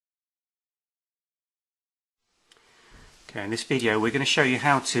Okay, in this video we're going to show you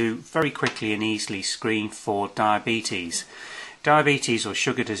how to very quickly and easily screen for diabetes. Diabetes or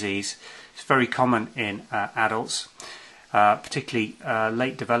sugar disease is very common in adults, particularly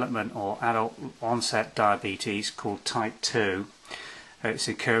late development or adult onset diabetes called type 2. It's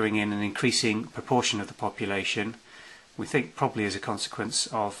occurring in an increasing proportion of the population. We think probably as a consequence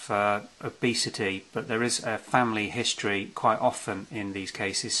of obesity, but there is a family history quite often in these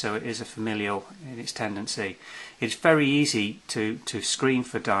cases, so it is a familial in its tendency. It's very easy to screen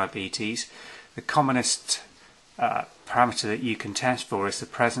for diabetes. The commonest parameter that you can test for is the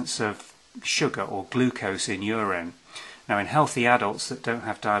presence of sugar or glucose in urine. Now, in healthy adults that don't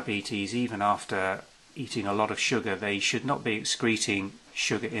have diabetes, even after eating a lot of sugar, they should not be excreting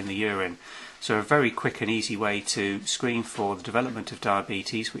sugar in the urine. So a very quick and easy way to screen for the development of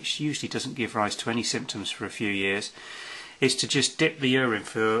diabetes, which usually doesn't give rise to any symptoms for a few years, is to just dip the urine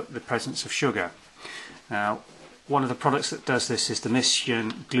for the presence of sugar. Now, one of the products that does this is the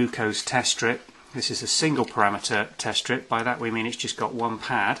Mission Glucose Test Strip. This is a single parameter test strip. By that we mean it's just got one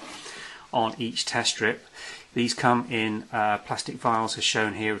pad on each test strip. These come in plastic vials as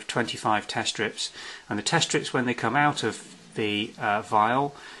shown here of 25 test strips, and the test strips, when they come out of the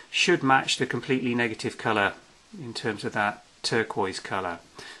vial, should match the completely negative colour in terms of that turquoise colour.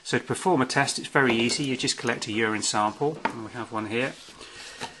 So to perform a test, it's very easy. You just collect a urine sample, and we have one here,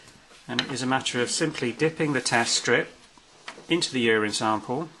 and it is a matter of simply dipping the test strip into the urine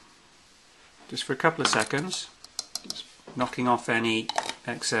sample just for a couple of seconds, just knocking off any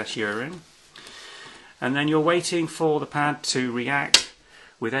excess urine, and then you're waiting for the pad to react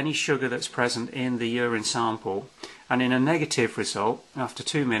with any sugar that's present in the urine sample. And in a negative result, after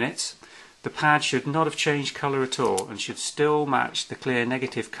 2 minutes, the pad should not have changed colour at all and should still match the clear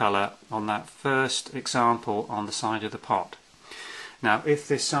negative colour on that first example on the side of the pot. Now, if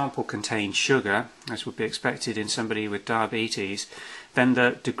this sample contains sugar, as would be expected in somebody with diabetes, then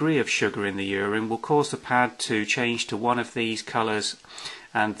the degree of sugar in the urine will cause the pad to change to one of these colours,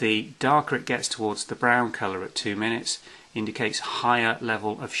 and the darker it gets towards the brown colour at 2 minutes indicates higher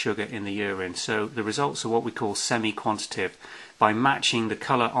level of sugar in the urine. So the results are what we call semi-quantitative. By matching the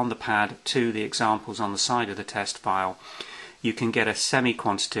colour on the pad to the examples on the side of the test vial, you can get a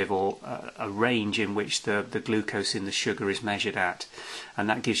semi-quantitative, or a range in which the glucose in the sugar is measured at, and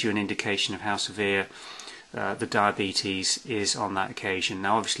that gives you an indication of how severe the diabetes is on that occasion.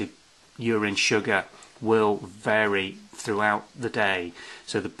 Now, obviously urine sugar will vary throughout the day,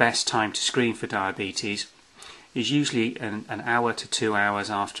 so the best time to screen for diabetes is usually an hour to 2 hours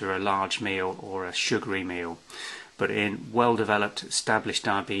after a large meal or a sugary meal. But in well-developed, established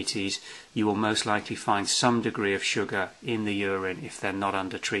diabetes, you will most likely find some degree of sugar in the urine if they're not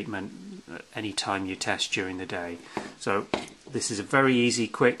under treatment any time you test during the day. So this is a very easy,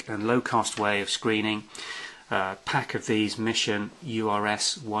 quick and low-cost way of screening. A pack of these Mission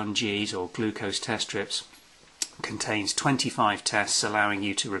URS 1Gs or glucose test strips contains 25 tests, allowing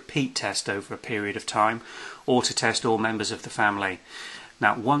you to repeat test over a period of time or to test all members of the family.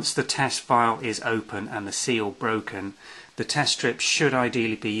 Now, once the test vial is open and the seal broken, the test strips should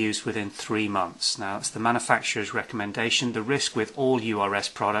ideally be used within 3 months. Now, that's the manufacturer's recommendation. The risk with all URS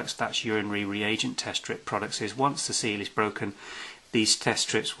products, that's urinary reagent test strip products, is once the seal is broken, these test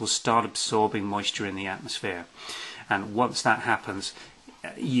strips will start absorbing moisture in the atmosphere. And once that happens,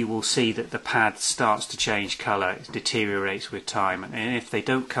 you will see that the pad starts to change colour, it deteriorates with time, and if they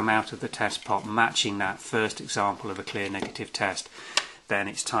don't come out of the test pot matching that first example of a clear negative test, then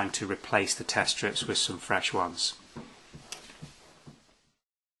it's time to replace the test strips with some fresh ones.